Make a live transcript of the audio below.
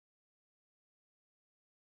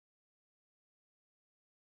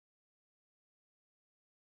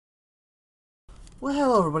Well,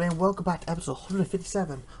 hello everybody and welcome back to episode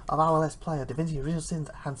 157 of our Let's Play of Divinity Original Sins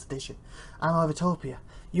Enhanced Edition. I'm IVATOPIA.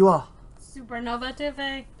 You are?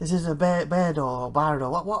 SupernovaTiffy. This is a bear door,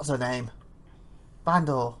 what's her name?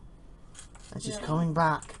 Bandor. And she's coming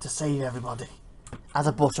back to save everybody. As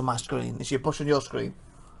a bush on my screen. Is she a bush on your screen?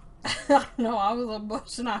 No, I was a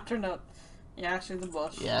bush and I turned out. Yeah, she's a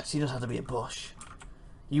bush. Yeah, she doesn't have to be a bush.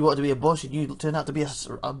 You want to be a bush and you turned out to be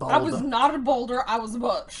a boulder. I was not a boulder, I was a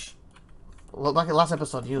bush. Look back at last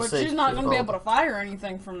episode, you'll see. But she's not going to be able to fire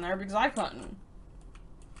anything from there because I couldn't.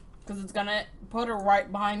 Because it's going to put her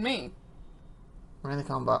right behind me. We're in the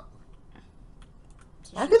combat.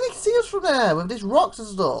 How can they see us from there with these rocks and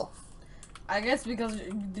stuff? I guess because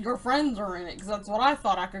your friends are in it, because that's what I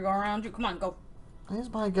thought. I could go around you. Come on, go. Here's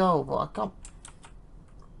my goal, but I can't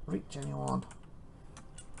reach anyone.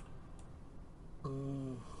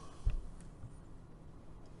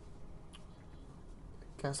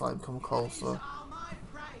 Guess I'll come closer.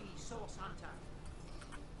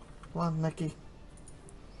 Come on, Nicky.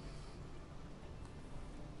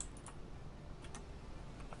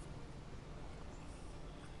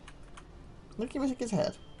 Nicky missing his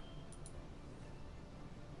head.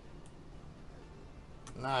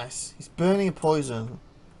 Nice. He's burning a poison.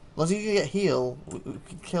 As long as he can get healed, we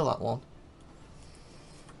can kill that one.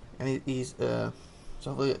 And he's so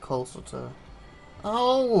hopefully get closer to.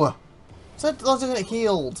 Oh! Said as long as he can get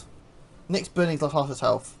healed. Nick's burning his half his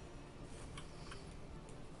health.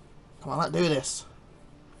 Come on, let's do this.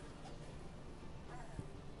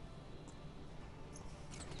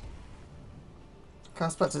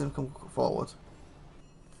 Can't expect him to come forward.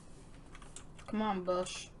 Come on,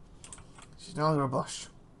 bush. She's no longer a bush.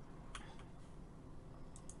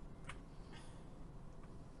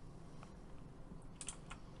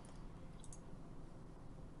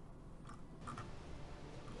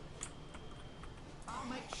 I'll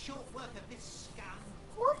make short work of this scam.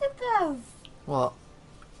 Look at this. What?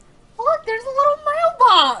 Look, there's a little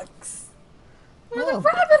mailbox. Where the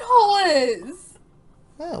rabbit hole is.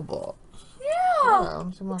 Mailbox? Yeah. Yeah,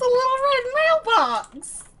 it's a little red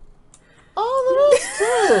mailbox. Oh, there is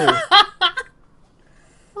too.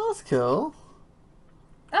 That's cool.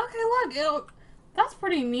 Okay, look, that's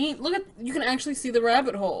pretty neat. Look at, you can actually see the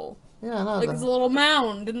rabbit hole. Yeah, I know. Like it's a little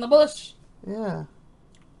mound in the bush. Yeah.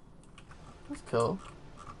 That's cool.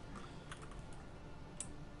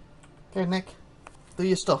 Okay, Nick. Do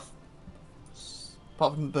your stuff.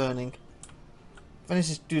 Apart from burning. Finish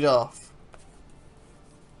this dude off.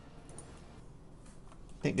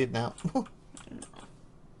 Nick did now. Can't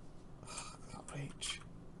reach.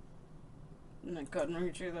 And I couldn't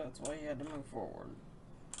reach you, that's why you had to move forward.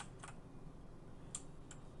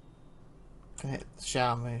 Can hit the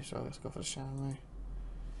chamois, so let's go for the chamois.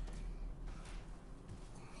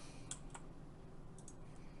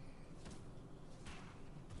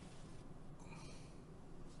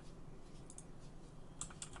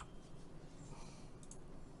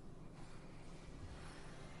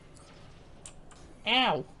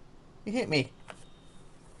 Ow! You hit me.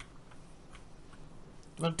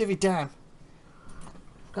 Well, divvy down.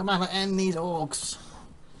 Come on, let's end these orcs.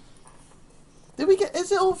 Did we get?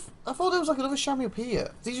 Is it all? I thought there was like another chamois up here.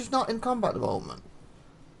 Is he just not in combat at the moment?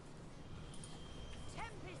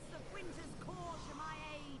 Tempest of winter's core to my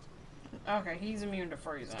aid. Okay, he's immune to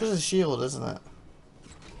freezing. It's because of the shield, isn't it?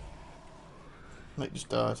 Nick just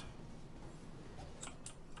died.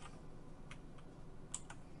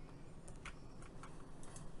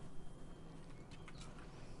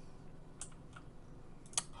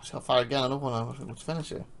 I shall fire again. Another one. I was to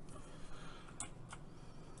finish it.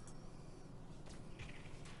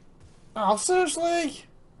 Oh, seriously?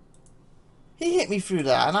 He hit me through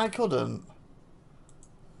that and I couldn't.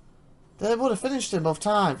 They would have finished him both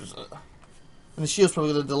times. And the shield's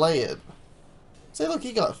probably going to delay it. See, look,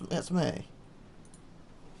 he got it. That's me.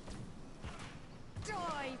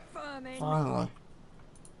 Die, vermin. Finally.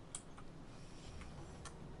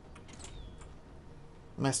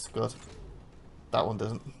 Missed, good. That one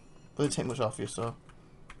doesn't. But it didn't take much off you, so.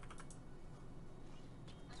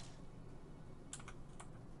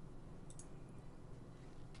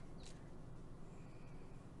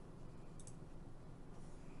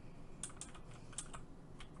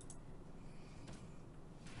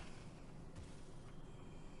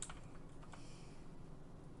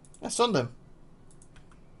 I stunned him.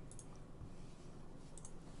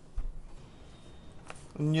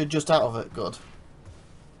 And you're just out of it, good.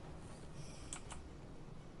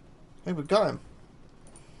 Hey, we got him.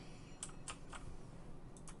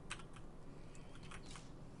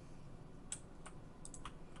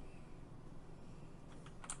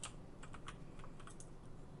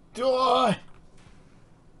 Die!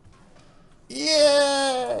 Yeah!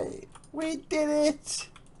 did it!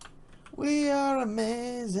 We are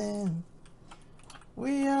amazing.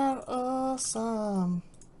 We are awesome.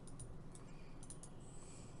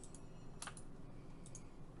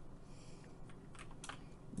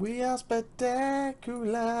 We are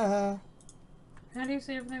spectacular. How do you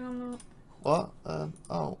see everything on the... What?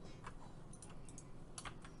 Oh.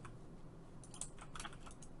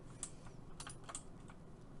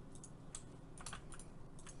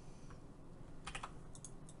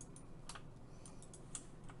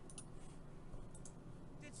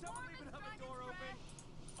 Did someone even have a door open?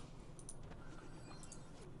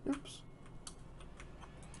 Oops.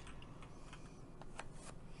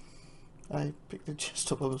 I picked the chest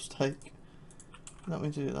up by mistake. Let me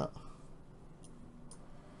do that.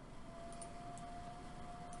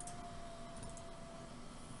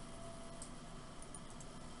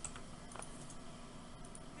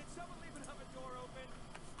 Did someone even have a door open?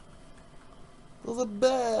 There's a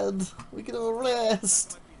bed. We can have a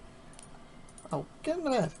rest. Might be Oh, get in the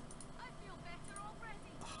bed. I feel better already.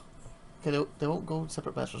 Okay, they won't go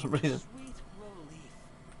separate beds for some reason. sweet relief.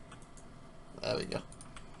 There we go.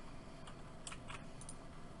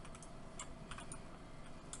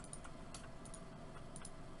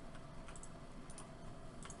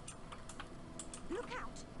 Look out!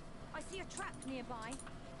 I see a trap nearby.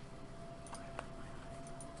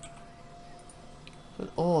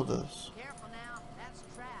 Good orders. Careful now, that's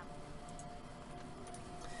a trap.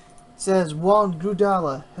 Says 1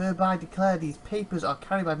 Grudala, hereby declare these papers are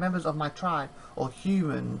carried by members of my tribe or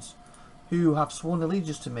humans who have sworn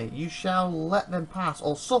allegiance to me. You shall let them pass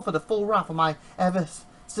or suffer the full wrath of my ever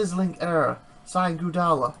sizzling error. Signed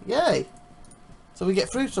Grudala. Yay! So we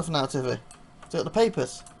get through stuff now, Tiffy. So got the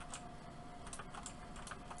papers.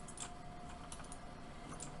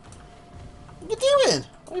 What are you doing?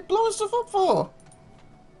 What are you blowing stuff up for?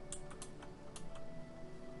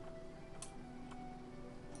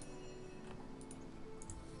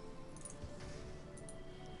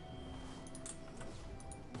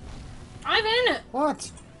 Ivan!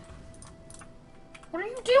 What? What are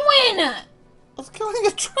you doing? I was killing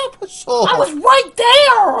a trapezoid. I was right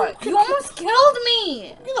there! You almost killed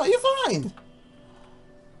me! You know, you're fine.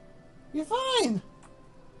 You're fine.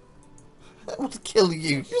 I want to kill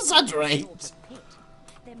you. You exaggerate.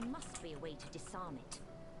 There must be a way to disarm it.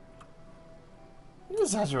 You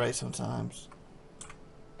exaggerate sometimes.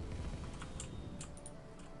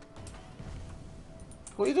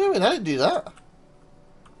 What are you doing? I didn't do that.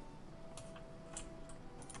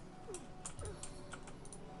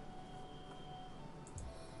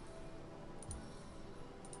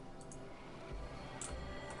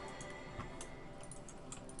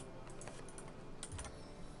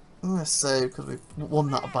 I'm gonna save because we've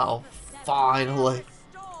won that battle finally.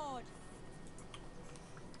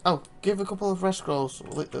 Oh, give a couple of rest scrolls,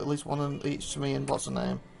 at least one on each to me and what's her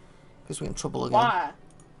name? Because we're in trouble again. Why?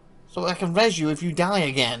 So I can res you if you die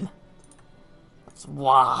again. That's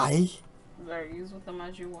why. There, use with them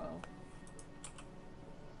as you will.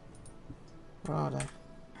 Righto.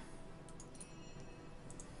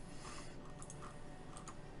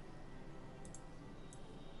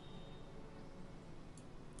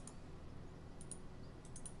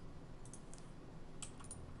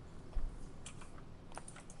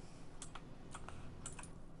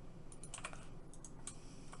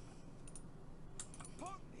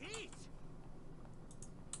 Heat!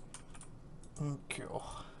 Okay.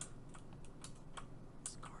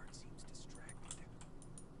 This guard seems distracted.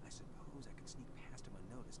 I suppose I can sneak past him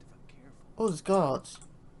unnoticed if I'm careful. Oh, there's guards.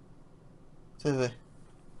 TV.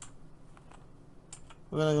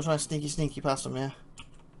 We're gonna go try and sneaky past them, yeah?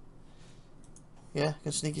 Yeah,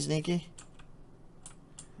 can sneaky?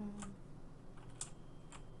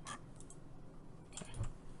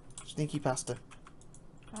 Sneaky past her.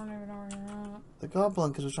 I don't even know where you're at. The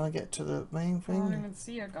goblin, because we're trying to get to the main I don't thing. even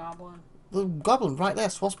see a goblin. The goblin right there,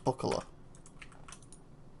 swashbuckler.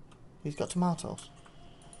 He's got tomatoes.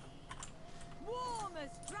 Warm as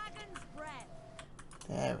dragon's breath.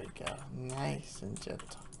 There we go. Nice and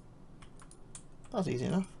gentle. That was easy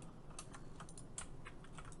enough.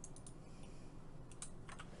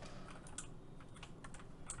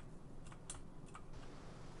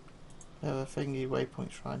 We have a thingy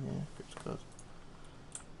waypoint shrine here, which is good.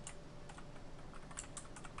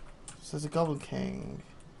 So there's a Goblin King.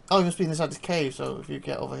 Oh, he must be inside this cave, so if you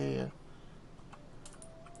get over here.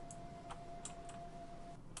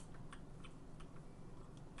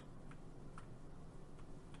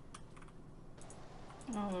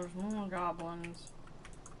 Oh, there's more goblins.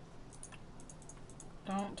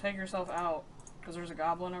 Don't take yourself out, because there's a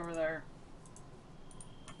goblin over there.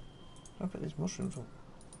 I'll put these mushrooms up.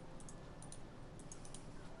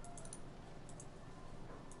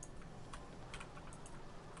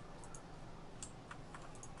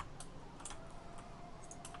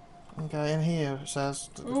 Okay, in here it says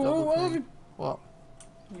that the Ooh, Goblin King. ooh, What?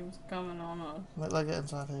 he was coming on us. Let get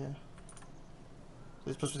inside here. So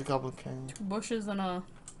he's supposed to be the Goblin King. 2 bushes and a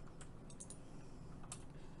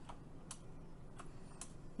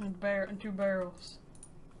bear and 2 barrels.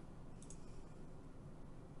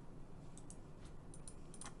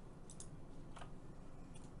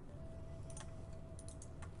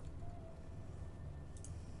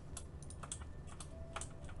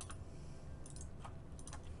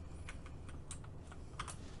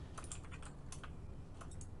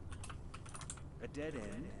 A dead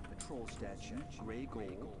end, a troll statue, grey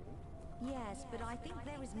gold. Yes, but I think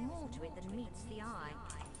there is more to it than meets the eye.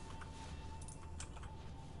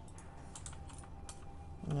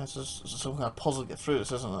 Yeah, it's just some kind of puzzle to get through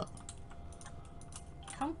this, isn't it?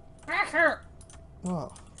 Come back here!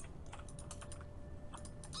 What?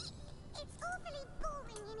 It's awfully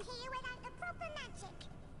boring in here without the proper magic.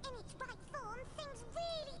 In its right form, things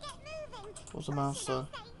really get moving. What's the mouse say?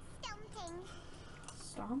 Stomping.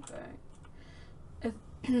 Stomping.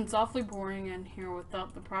 It's awfully boring in here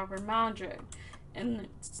without the proper magic. In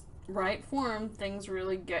its right form, things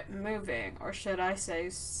really get moving. Or should I say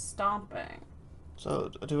stomping?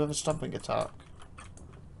 So, do we have a stomping attack?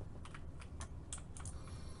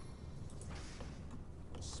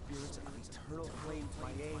 Spirits of eternal flame to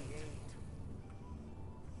my aid.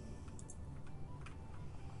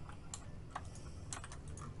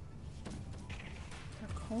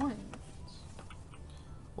 They're coins.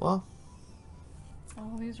 What?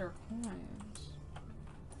 Oh, these are coins.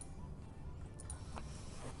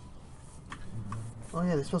 Oh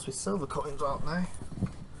yeah, they're supposed to be silver coins, aren't they?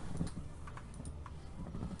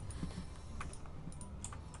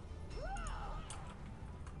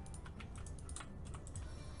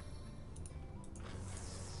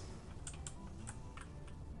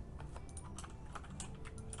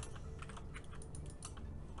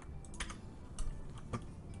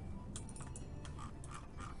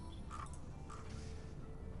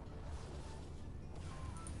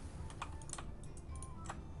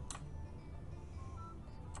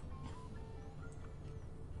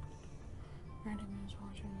 Randy is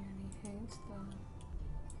watching you and he hates the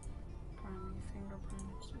grimy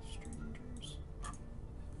fingerprints of strangers.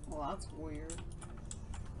 Well, that's weird.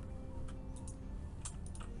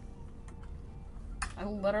 I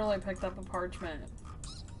literally picked up a parchment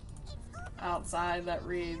outside that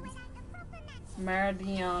reads,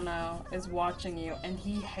 Meridiano is watching you and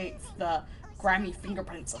he hates the grimy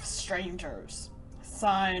fingerprints of strangers.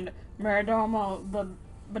 Signed, Meridomo the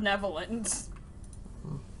Benevolent.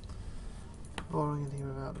 Boring in here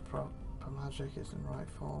without the proper magic is in right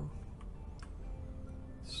form.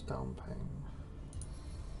 Stomping.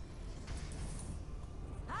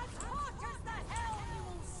 As hot as the hell you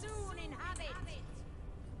will soon inhabit.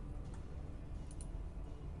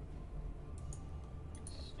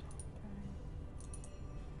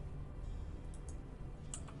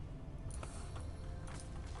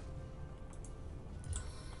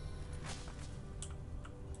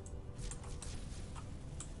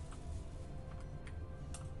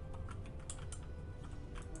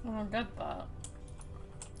 I don't get that.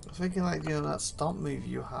 I'm thinking like, you know, that stomp move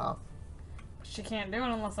you have. She can't do it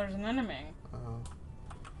unless there's an enemy. Oh.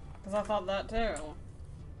 Because I thought that too.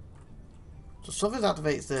 So something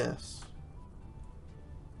activates this.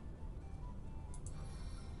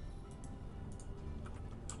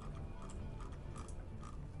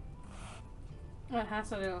 It has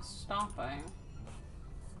to do with stomping.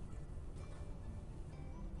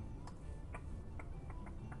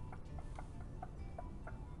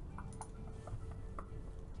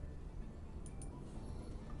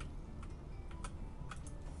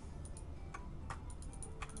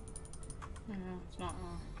 Yeah, it's not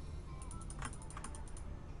wrong.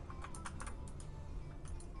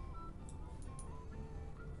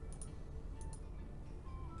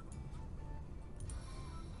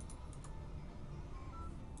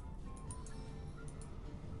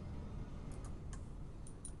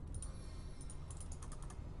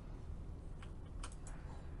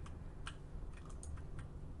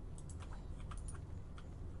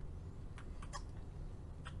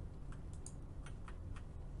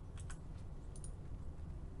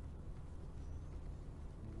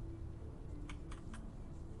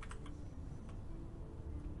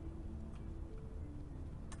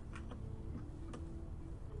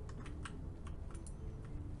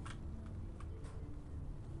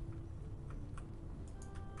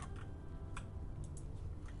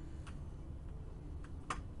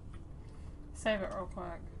 Save it real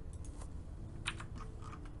quick.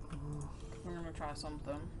 We're gonna try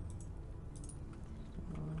something.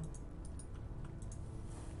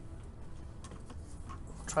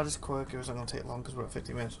 try this quirky. It's not going to take long because we're at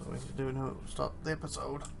 50 minutes. So we need to do no stop the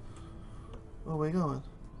episode. Where are we going?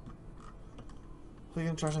 We're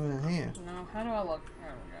going to try something in here. No, how do I look?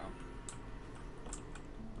 There we go.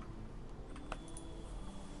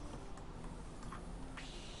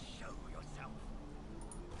 Show yourself.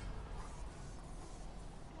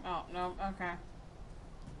 Oh, no, okay.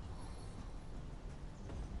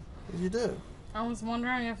 What did you do? I was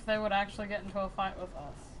wondering if they would actually get into a fight with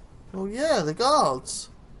us. Oh yeah, the guards.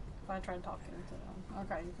 If I tried talking to them.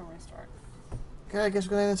 Okay, you can restart. Okay, I guess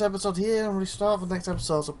we're going to end this episode here and restart for the next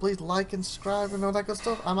episode. So please like and subscribe and all that good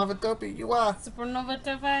stuff. I'm IVATOPIA, you are.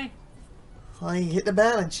 SupernovaTiffy. Hit the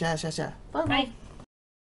bell and share. Bye bye. Bye.